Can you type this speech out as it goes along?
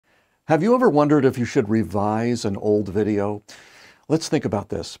Have you ever wondered if you should revise an old video? Let's think about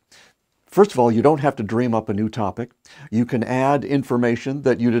this. First of all, you don't have to dream up a new topic. You can add information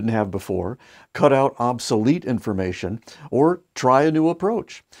that you didn't have before, cut out obsolete information, or try a new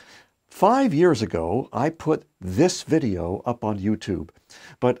approach. 5 years ago, I put this video up on YouTube,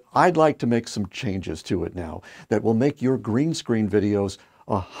 but I'd like to make some changes to it now that will make your green screen videos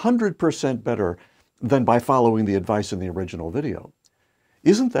 100% better than by following the advice in the original video.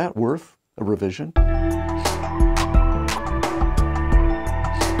 Isn't that worth a revision?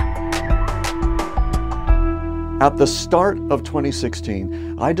 At the start of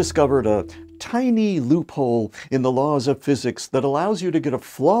 2016, I discovered a tiny loophole in the laws of physics that allows you to get a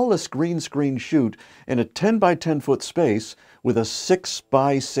flawless green screen shoot in a 10 by 10 foot space with a 6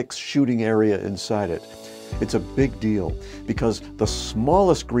 by 6 shooting area inside it. It's a big deal because the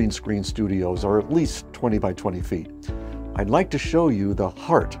smallest green screen studios are at least 20 by 20 feet. I'd like to show you the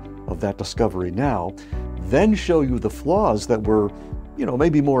heart of that discovery now, then show you the flaws that were,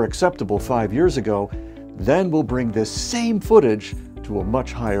 maybe more acceptable 5 years ago. Then we'll bring this same footage to a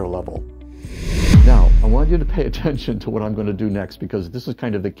much higher level. Now, I want you to pay attention to what I'm going to do next because this is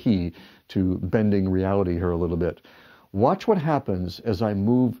kind of the key to bending reality here a little bit. Watch what happens as I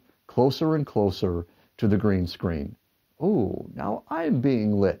move closer and closer to the green screen. Oh, now I'm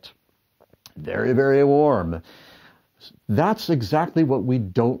being lit. Very, very warm. That's exactly what we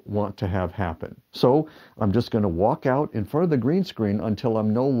don't want to have happen. So I'm just going to walk out in front of the green screen until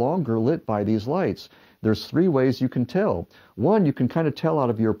I'm no longer lit by these lights. There's 3 ways you can tell. 1, you can kind of tell out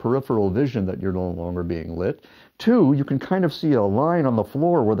of your peripheral vision that you're no longer being lit. 2, you can kind of see a line on the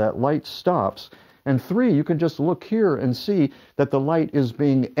floor where that light stops. And 3, you can just look here and see that the light is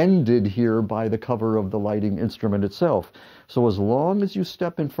being ended here by the cover of the lighting instrument itself. So as long as you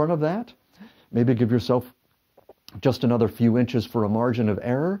step in front of that, maybe give yourself just another few inches for a margin of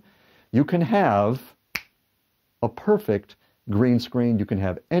error, you can have a perfect green screen. You can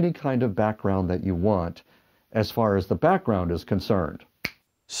have any kind of background that you want as far as the background is concerned.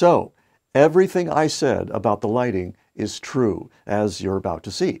 So, everything I said about the lighting is true, as you're about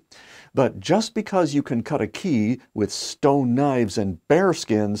to see. But just because you can cut a key with stone knives and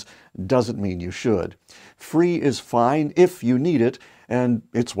bearskins doesn't mean you should. Free is fine if you need it, and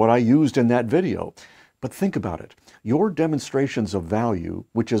it's what I used in that video. But think about it. Your demonstrations of value,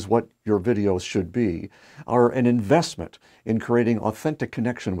 which is what your videos should be, are an investment in creating authentic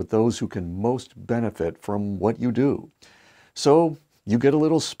connection with those who can most benefit from what you do. So you get a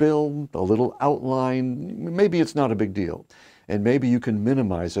little spill, a little outline, maybe it's not a big deal, and maybe you can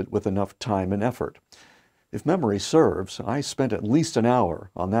minimize it with enough time and effort. If memory serves, I spent at least an hour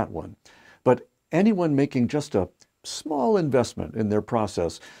on that one. But anyone making just a small investment in their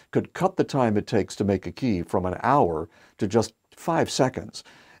process could cut the time it takes to make a key from an hour to just 5 seconds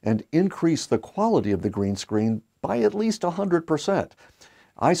and increase the quality of the green screen by at least 100%.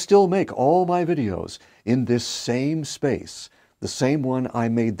 I still make all my videos in this same space, the same one I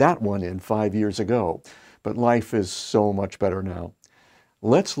made that one in 5 years ago, but life is so much better now.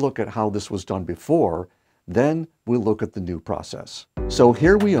 Let's look at how this was done before, then we'll look at the new process. So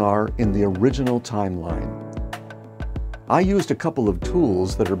here we are in the original timeline. I used a couple of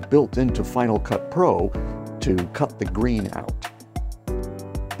tools that are built into Final Cut Pro to cut the green out.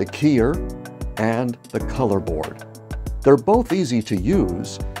 The keyer and the color board. They're both easy to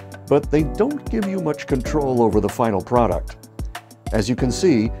use, but they don't give you much control over the final product. As you can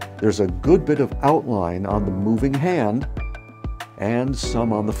see, there's a good bit of outline on the moving hand and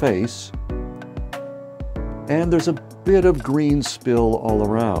some on the face. And there's a bit of green spill all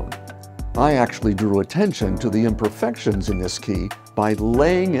around. I actually drew attention to the imperfections in this key by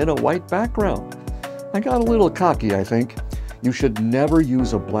laying in a white background. I got a little cocky, I think. You should never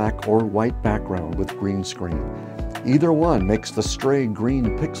use a black or white background with green screen. Either one makes the stray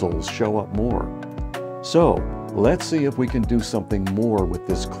green pixels show up more. So, let's see if we can do something more with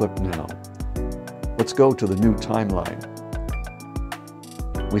this clip now. Let's go to the new timeline.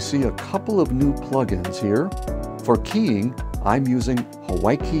 We see a couple of new plugins here. For keying, I'm using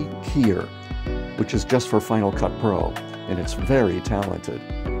Hawaii Keyer, which is just for Final Cut Pro, and it's very talented.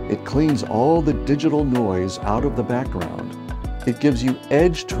 It cleans all the digital noise out of the background. It gives you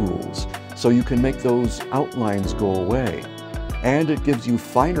edge tools so you can make those outlines go away. And it gives you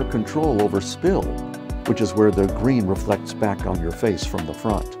finer control over spill, which is where the green reflects back on your face from the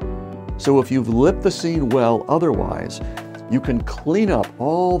front. So if you've lit the scene well otherwise, you can clean up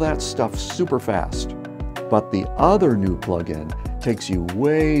all that stuff super fast. But the other new plugin takes you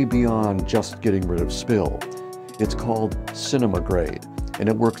way beyond just getting rid of spill. It's called Cinema Grade, and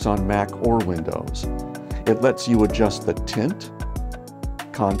it works on Mac or Windows. It lets you adjust the tint,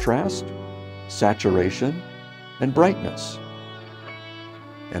 contrast, saturation, and brightness.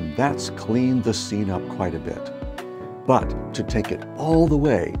 And that's cleaned the scene up quite a bit. But to take it all the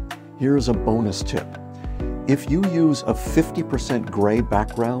way, here's a bonus tip. If you use a 50% gray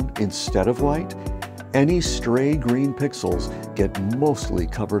background instead of white, any stray green pixels get mostly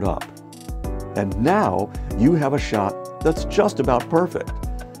covered up. And now you have a shot that's just about perfect.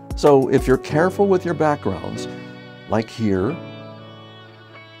 So if you're careful with your backgrounds, like here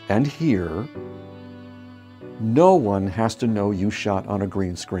and here, no one has to know you shot on a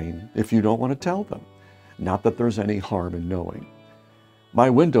green screen if you don't want to tell them. Not that there's any harm in knowing. My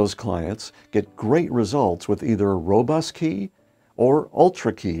Windows clients get great results with either Robust Key or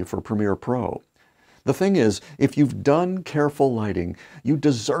Ultra Key for Premiere Pro. The thing is, if you've done careful lighting, you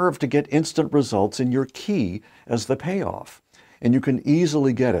deserve to get instant results in your key as the payoff. And you can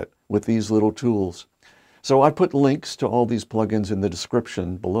easily get it with these little tools. So I put links to all these plugins in the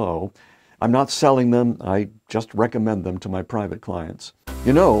description below. I'm not selling them, I just recommend them to my private clients.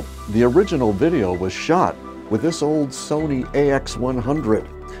 You know, the original video was shot with this old Sony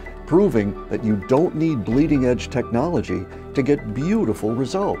AX100, proving that you don't need bleeding edge technology to get beautiful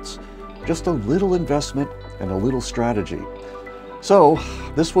results. Just a little investment and a little strategy. So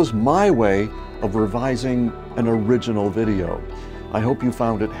this was my way of revising an original video. I hope you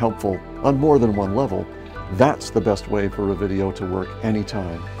found it helpful on more than one level. That's the best way for a video to work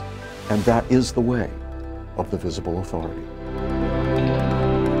anytime. And that is the way of the Visible Authority.